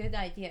probably a good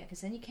idea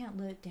because then you can't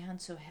let it down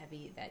so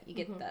heavy that you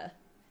get the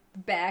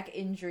back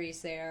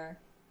injuries there.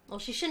 Well,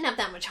 she shouldn't have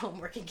that much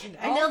homework in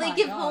kindergarten. I know they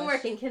give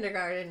homework in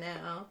kindergarten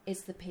now.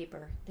 It's the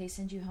paper. They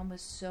send you home with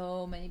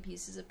so many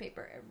pieces of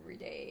paper every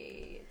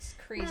day. It's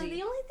crazy. Yeah,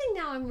 the only thing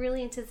now I'm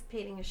really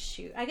anticipating is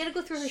shoes. I got to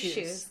go through her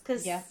shoes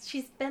because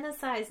she's been a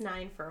size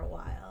 9 for a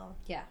while.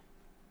 Yeah.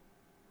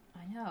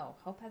 I know.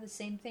 Hope had the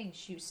same thing.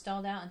 She was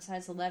stalled out in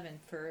size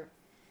 11 for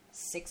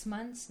 6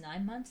 months,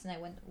 9 months, and I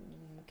went,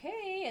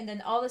 okay. And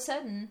then all of a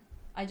sudden,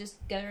 I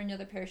just got her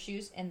another pair of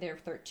shoes, and they're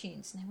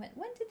 13s. And I went,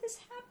 when did this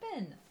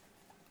happen?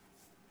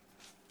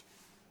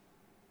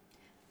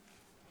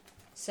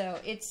 So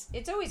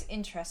it's always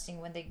interesting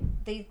when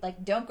they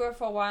like don't grow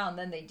for a while and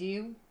then they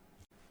do.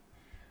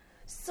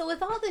 So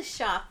with all this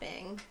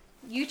shopping,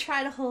 you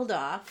try to hold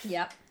off.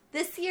 Yep.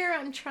 This year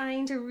I'm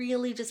trying to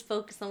really just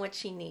focus on what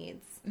she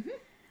needs. Mm-hmm.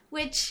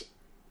 Which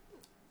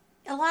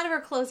a lot of her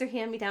clothes are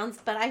hand-me-downs,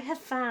 but I have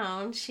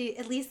found she,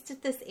 at least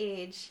at this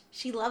age,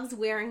 she loves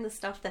wearing the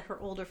stuff that her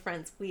older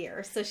friends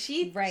wear. So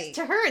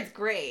to her, it's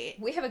great.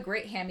 We have a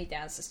great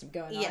hand-me-down system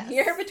going on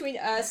here between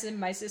us and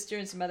my sister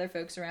and some other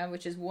folks around,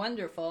 which is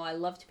wonderful. I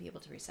love to be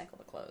able to recycle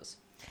the clothes.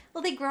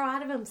 Well, they grow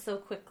out of them so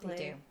quickly.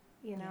 They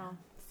do. You know. Yeah.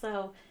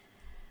 So,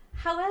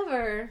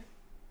 however,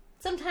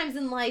 sometimes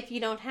in life you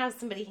don't have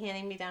somebody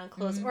handing me down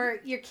clothes, or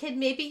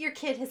maybe your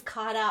kid has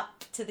caught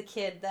up to the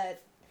kid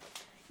that,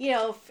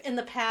 in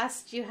the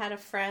past you had a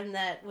friend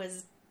that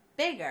was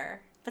bigger,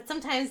 but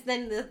sometimes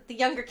then the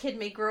younger kid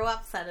may grow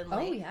up suddenly.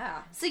 Oh,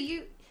 yeah. So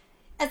you,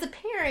 as a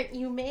parent,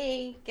 you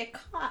may get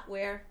caught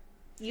where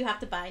you have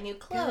to buy new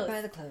clothes. Gotta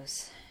buy the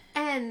clothes.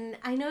 And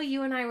I know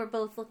you and I were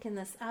both looking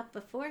this up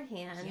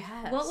beforehand.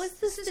 Yes. What was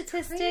the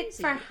statistic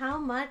for how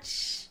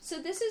much? So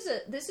this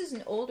is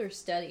an older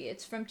study.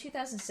 It's from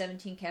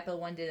 2017. Capital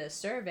One did a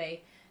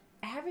survey.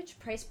 Average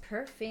price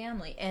per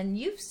family, and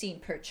you've seen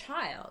per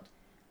child,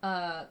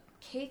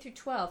 K through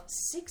 12,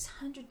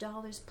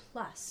 $600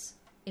 plus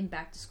in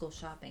back to school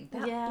shopping.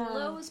 That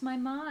blows my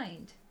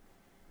mind.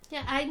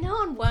 Yeah, I know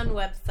on one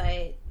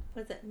website,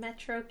 was it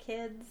Metro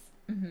Kids?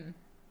 Mm-hmm.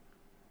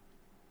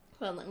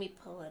 Well, let me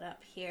pull it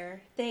up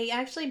here. They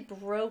actually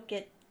broke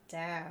it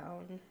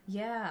down.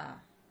 Yeah.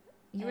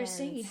 You were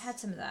saying you had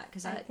some of that.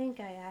 Cause I think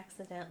I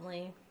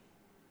accidentally...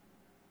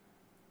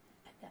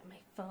 I've got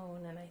my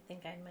phone, and I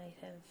think I might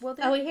have... Well,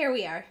 here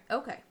we are.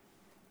 Okay.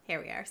 Here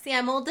we are. See,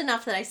 I'm old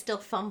enough that I still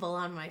fumble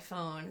on my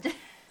phone.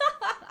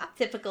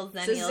 Typical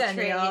Xennial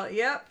trait.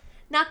 Yep.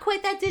 Not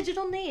quite that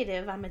digital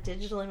native. I'm a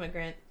digital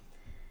immigrant.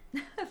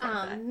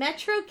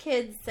 Metro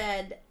Kids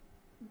said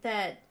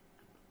that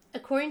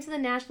according to the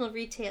National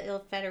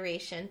Retail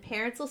Federation,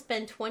 parents will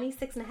spend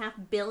 $26.5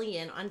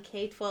 billion on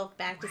K-12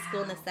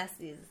 back-to-school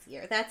necessities this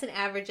year. That's an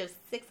average of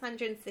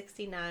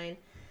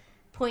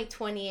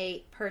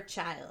 $669.28 per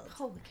child.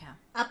 Holy cow.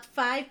 Up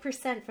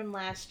 5% from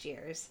last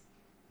year's.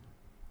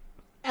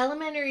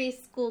 Elementary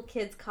school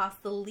kids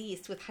cost the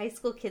least, with high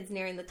school kids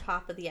nearing the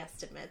top of the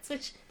estimates,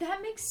 which...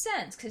 That makes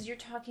sense, because you're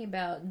talking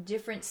about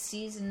different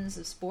seasons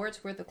of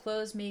sports worth of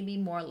clothes, maybe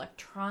more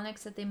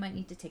electronics that they might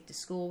need to take to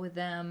school with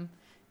them.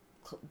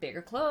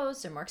 Bigger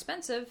clothes, they're more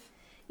expensive.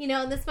 You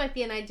know, and this might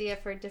be an idea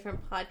for a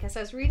different podcast.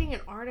 I was reading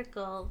an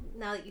article,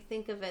 now that you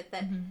think of it,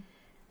 that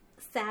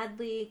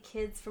sadly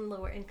kids from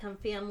lower income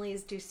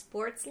families do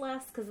sports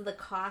less because of the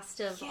cost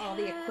of all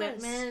the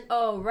equipment.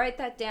 Oh, write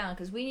that down,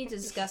 because we need to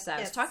discuss that.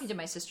 I was talking to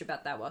my sister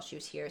about that while she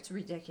was here. It's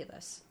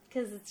ridiculous.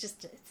 Because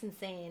it's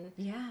insane.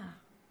 Yeah.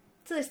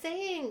 So they're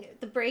saying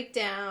the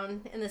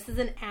breakdown, and this is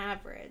an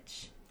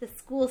average, the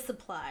school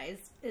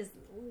supplies is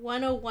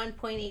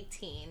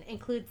 101.18,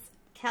 includes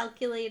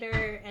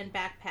calculator and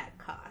backpack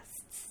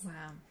costs.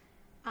 Wow.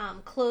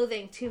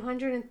 Clothing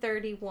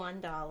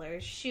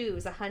 $231,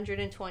 shoes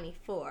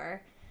 $124.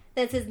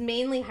 That says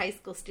mainly high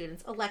school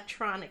students.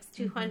 Electronics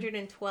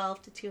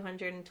 $212 to $229 a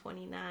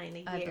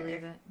year. I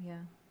believe it.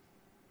 Yeah.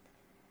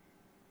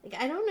 Like,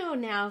 I don't know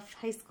now if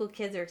high school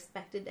kids are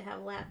expected to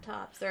have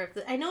laptops, or if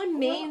I know in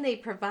Maine they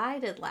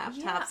provided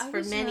laptops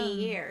for many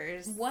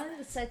years. One of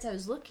the sites I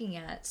was looking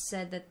at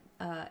said that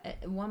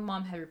one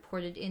mom had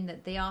reported in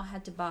that they all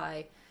had to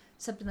buy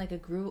something like a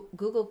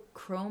Google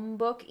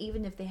Chromebook,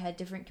 even if they had a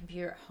different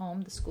computer at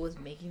home. The school was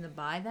making them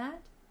buy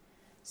that.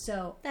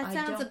 So that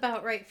sounds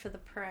about right for the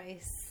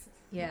price.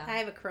 Yeah, I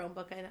have a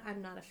Chromebook.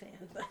 I'm not a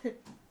fan, but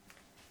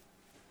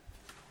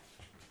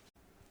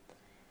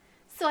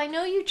so I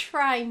know you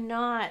try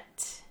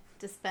not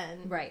to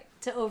spend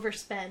to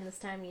overspend this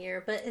time of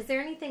year. But is there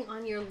anything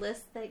on your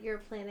list that you're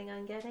planning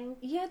on getting?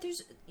 Yeah,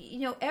 there's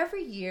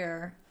every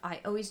year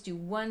I always do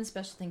one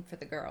special thing for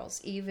the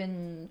girls.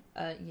 Even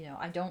I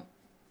don't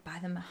buy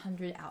them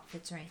 100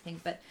 outfits or anything,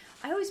 but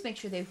I always make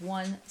sure they have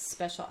one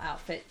special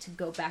outfit to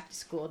go back to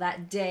school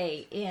that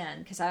day in,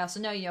 because I also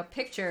know,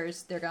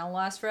 pictures, they're going to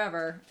last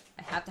forever.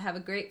 I have to have a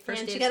great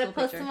first day of school picture. And you got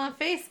to post them on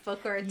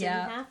Facebook or it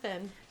didn't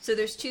happen. So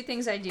there's two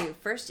things I do.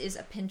 First is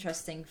a Pinterest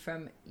thing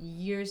from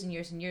years and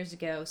years and years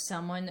ago.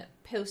 Someone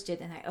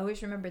posted, and I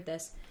always remember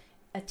this,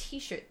 a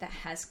t-shirt that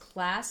has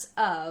class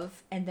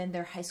of and then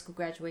their high school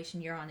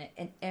graduation year on it,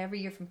 and every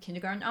year from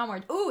kindergarten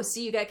onward. Oh,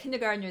 see, you got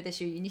kindergartner this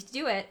year, you need to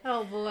do it.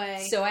 Oh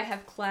boy. So I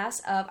have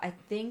class of, I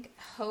think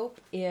Hope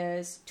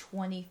is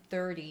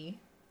 2030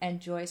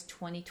 and Joy's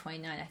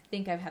 2029. I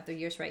think I have their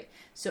years right.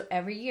 So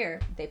every year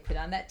they put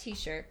on that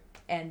t-shirt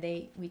and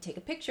we take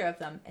a picture of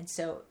them. And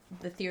so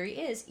the theory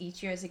is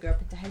each year as they grow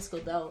up into high school,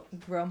 they'll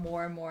grow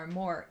more and more and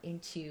more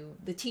into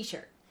the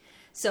t-shirt.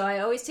 So I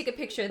always take a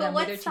picture of them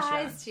with their t-shirt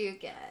on. What size do you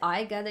get?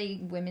 I got a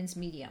women's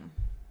medium.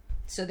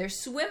 So they're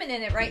swimming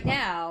in it right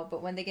now,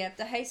 but when they get up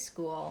to high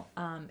school,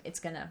 it's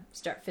going to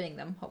start fitting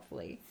them,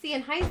 hopefully. See,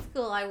 in high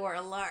school, I wore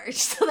a large,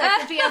 so that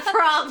could be a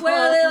problem.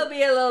 Well, it'll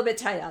be a little bit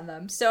tight on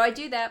them. So I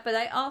do that, but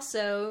I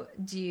also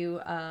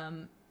do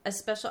a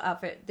special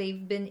outfit.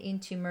 They've been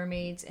into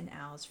mermaids and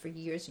owls for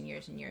years and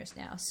years and years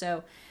now.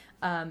 So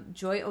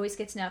Joy always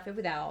gets an outfit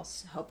with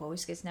owls. Hope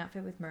always gets an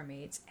outfit with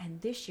mermaids.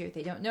 And this year,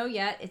 they don't know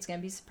yet. It's going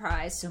to be a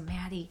surprise. So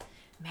Maddie,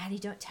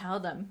 don't tell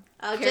them.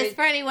 Oh, just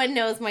for anyone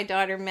knows, my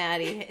daughter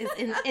Maddie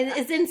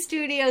is in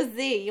Studio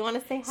Z. You want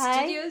to say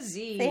hi? Studio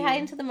Z. Say hi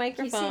into the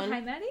microphone. Can you say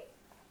hi, Maddie?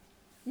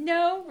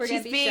 No,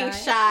 she's being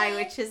shy,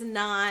 which is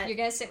not. You're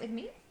going to sit with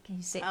me? Can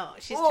you say? Oh,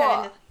 she's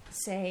trying to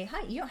say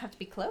hi. You don't have to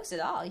be close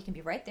at all. You can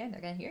be right there, and they're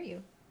going to hear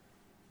you.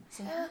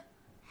 Say hi.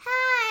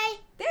 Hi.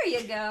 There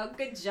you go.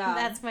 Good job.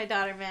 That's my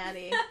daughter,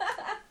 Maddie.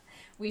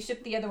 We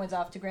shipped the other ones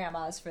off to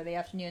Grandma's for the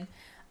afternoon.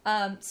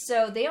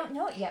 So they don't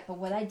know it yet, but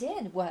what I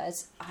did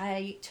was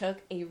I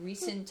took a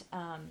recent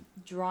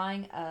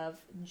drawing of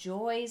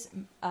Joy's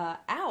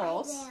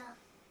owls.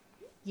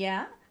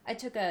 Yeah. I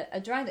took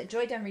a drawing that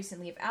Joy done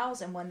recently of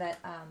owls and one that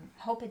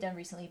Hope had done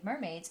recently of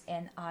mermaids,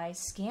 and I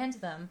scanned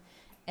them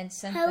and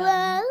sent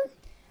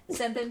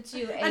them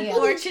to a...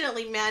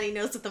 Unfortunately, Maddie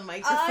knows what the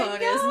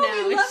microphone is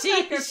now.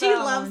 She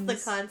loves the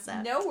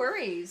concept. No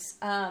worries.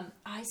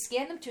 I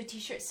scanned them to a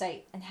t-shirt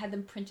site and had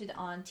them printed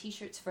on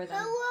t-shirts for them.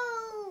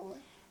 Hello.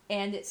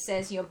 And it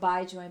says,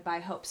 buy Joy and buy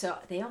Hope. So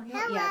they don't know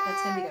it yet.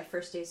 That's going to be their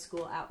first day of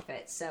school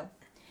outfit. So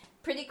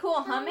pretty cool,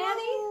 huh,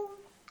 Maddie?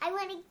 I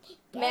want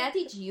to...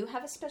 Maddie, do you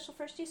have a special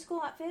first day of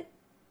school outfit?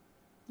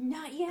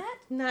 Not yet?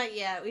 Not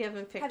yet. We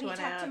haven't picked one out. Have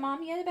you talked to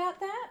Mom yet about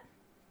that?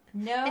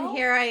 No. And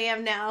here I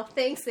am now.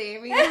 Thanks,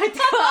 Amy.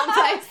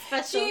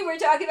 Gee, we're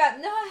talking about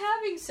not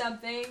having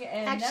something.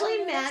 And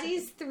actually,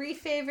 Maddie's 3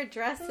 favorite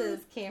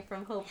dresses came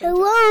from Hope.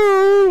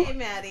 Hello. Hey,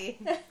 Maddie.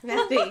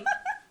 Maddie.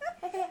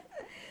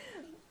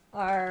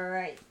 All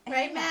right.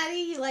 Right, Maddie?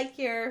 You like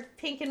your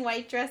pink and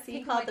white dress that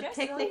you call the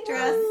picnic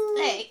dress?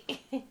 Hey.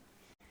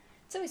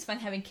 It's always fun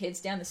having kids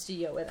down the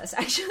studio with us,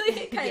 actually.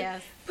 It kind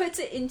of puts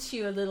it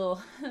into a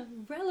little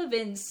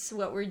relevance,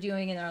 what we're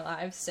doing in our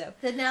lives. So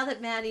now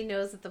that Maddie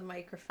knows that the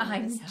microphone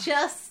I is know.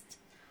 just,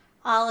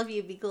 all of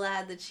you be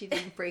glad that she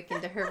didn't break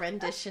into her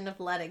rendition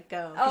of Let It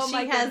Go. Oh,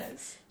 my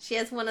goodness. She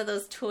has one of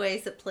those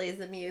toys that plays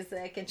the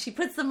music, and she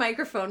puts the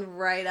microphone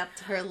right up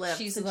to her lips,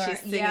 she's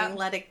singing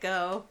Let It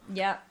Go.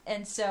 Yep.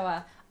 And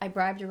so I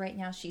bribed her right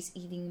now. She's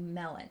eating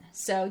melon.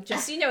 So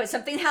just so you know, it's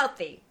something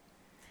healthy.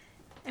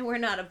 And we're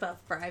not above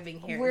bribing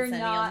here. We're in Xennial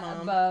not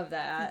Mom. above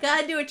that. You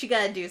gotta do what you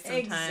gotta do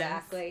sometimes.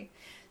 Exactly.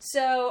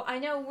 So I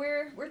know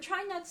we're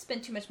trying not to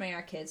spend too much money on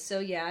our kids. So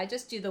yeah, I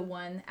just do the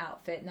one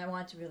outfit, and I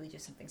want to really do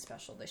something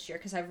special this year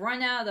because I've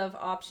run out of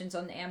options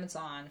on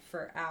Amazon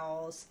for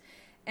owls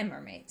and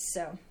mermaids.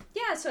 So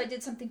yeah, so I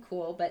did something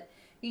cool. But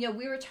you know,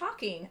 we were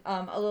talking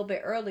a little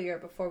bit earlier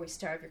before we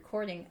started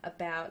recording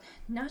about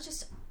not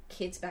just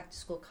kids back to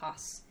school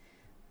costs,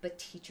 but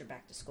teacher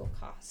back to school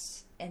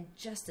costs, and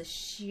just the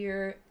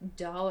sheer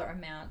dollar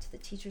amount the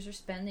teachers are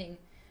spending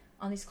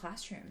on these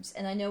classrooms.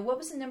 And I know, what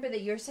was the number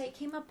that your site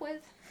came up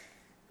with?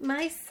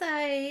 My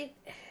site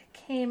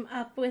came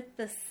up with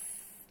this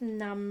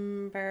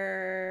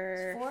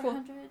number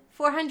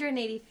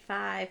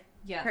 485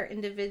 per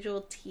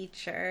individual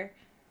teacher.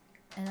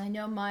 And I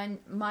know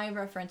my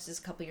reference is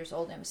a couple years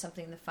old and it was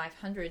something in the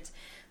 500s,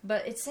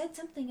 but it said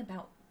something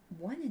about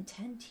 1 in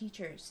 10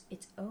 teachers,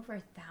 it's over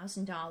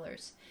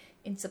 $1,000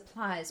 in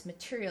supplies,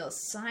 materials,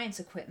 science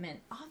equipment,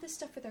 all this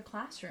stuff for their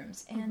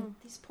classrooms. And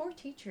these poor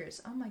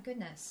teachers, oh my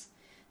goodness.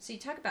 So you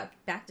talk about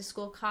back to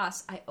school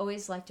costs. I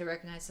always like to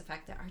recognize the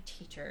fact that our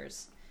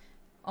teachers,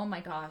 oh my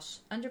gosh,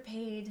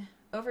 underpaid,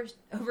 over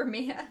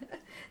me.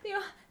 they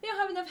don't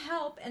have enough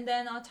help. And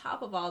then on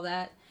top of all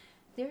that,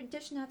 they're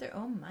dishing out their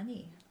own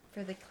money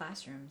for the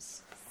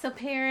classrooms. So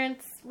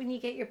parents, when you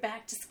get your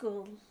back to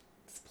school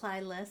supply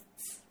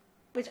lists,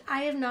 which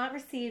I have not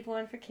received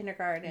one for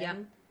kindergarten. Yep.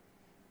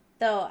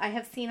 Though I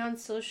have seen on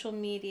social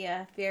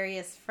media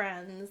various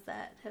friends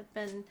that have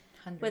been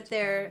with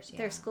their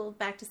school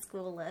back to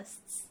school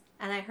lists,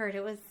 and I heard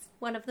it was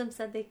one of them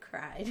said they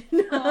cried.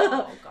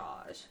 Oh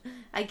gosh!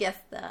 I guess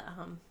the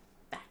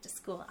back to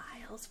school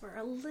aisles were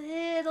a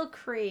little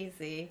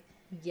crazy.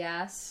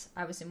 Yes,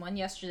 I was in one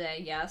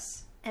yesterday.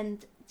 Yes,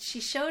 and she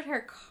showed her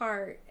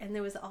cart, and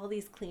there was all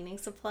these cleaning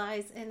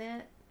supplies in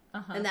it,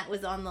 and that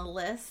was on the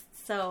list.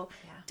 So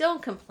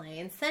don't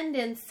complain. Send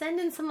in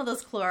some of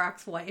those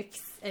Clorox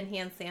wipes and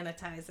hand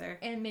sanitizer.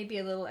 And maybe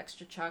a little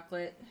extra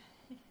chocolate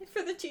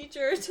for the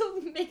teacher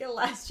to make it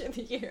last you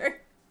the year.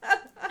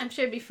 I'm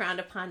sure it'd be frowned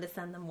upon to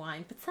send them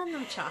wine, but send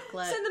them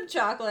chocolate. Send them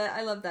chocolate.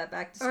 I love that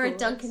back to school. Or a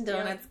Dunkin'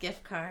 Donuts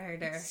gift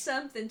card. Or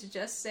something to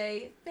just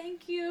say,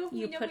 thank you.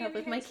 You put up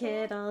with my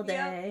kid all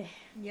day.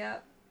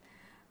 Yep.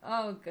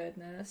 Oh,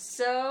 goodness.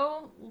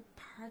 So,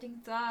 parting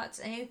thoughts.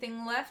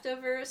 Anything left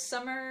over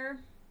summer?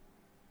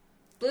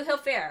 Blue Hill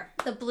Fair.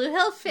 The Blue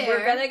Hill Fair.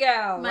 We're gonna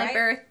go. My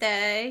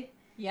birthday.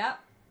 Yep.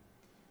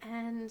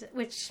 And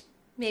which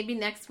maybe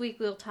next week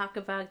we'll talk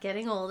about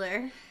getting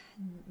older.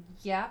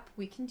 Yep,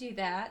 we can do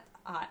that.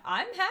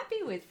 I'm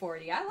happy with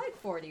 40. I like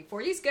 40.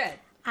 40's good.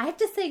 I have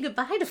to say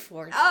goodbye to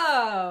 40.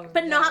 Oh,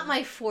 but not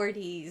my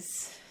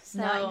 40s. So.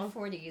 Not your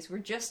 40s. We're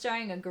just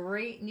starting a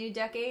great new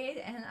decade,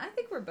 and I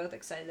think we're both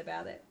excited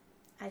about it.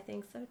 I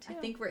think so too. I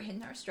think we're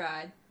hitting our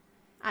stride.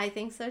 I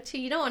think so too.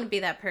 You don't want to be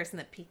that person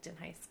that peaked in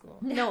high school.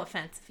 No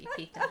offense if you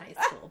peaked in high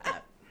school,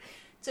 but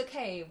it's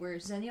okay. We're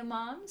Xennial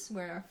moms.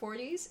 We're in our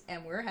 40s,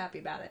 and we're happy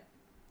about it.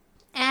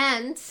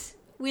 And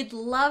we'd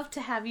love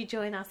to have you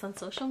join us on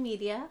social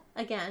media.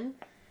 Again,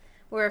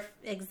 we're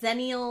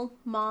Xennial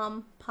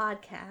Mom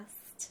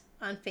Podcast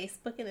on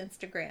Facebook and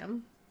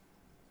Instagram,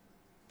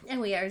 and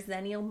we are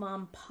Xennial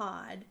Mom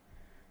Pod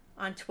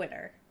on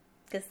Twitter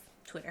because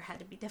Twitter had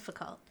to be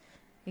difficult.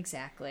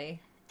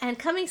 Exactly. And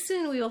coming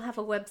soon, we will have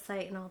a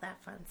website and all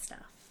that fun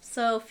stuff.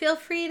 So feel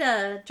free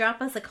to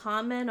drop us a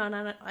comment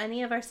on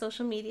any of our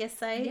social media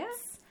sites.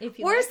 Yes.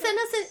 Or send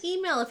us an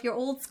email if you're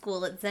old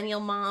school at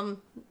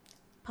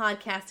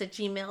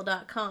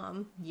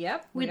xennialmompodcast@gmail.com.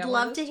 Yep. We'd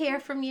love to hear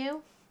from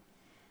you.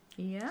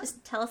 Yeah.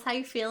 Just tell us how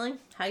you're feeling,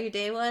 how your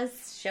day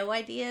was, show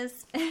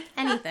ideas,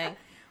 anything.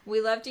 We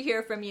love to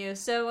hear from you.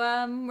 So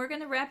we're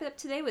going to wrap it up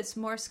today with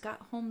some more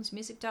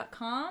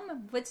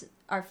ScottHolmesMusic.com. What's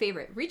our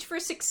favorite? Reach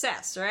for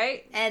success,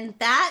 right? And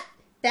that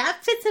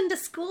fits into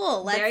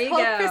school. Let's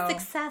hope for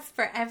success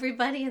for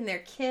everybody and their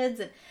kids,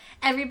 and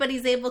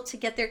everybody's able to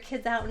get their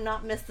kids out and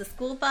not miss the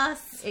school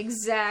bus.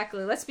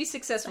 Exactly. Let's be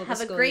successful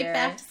this school year. Have a great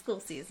back to school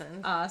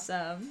season.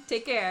 Awesome.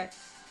 Take care.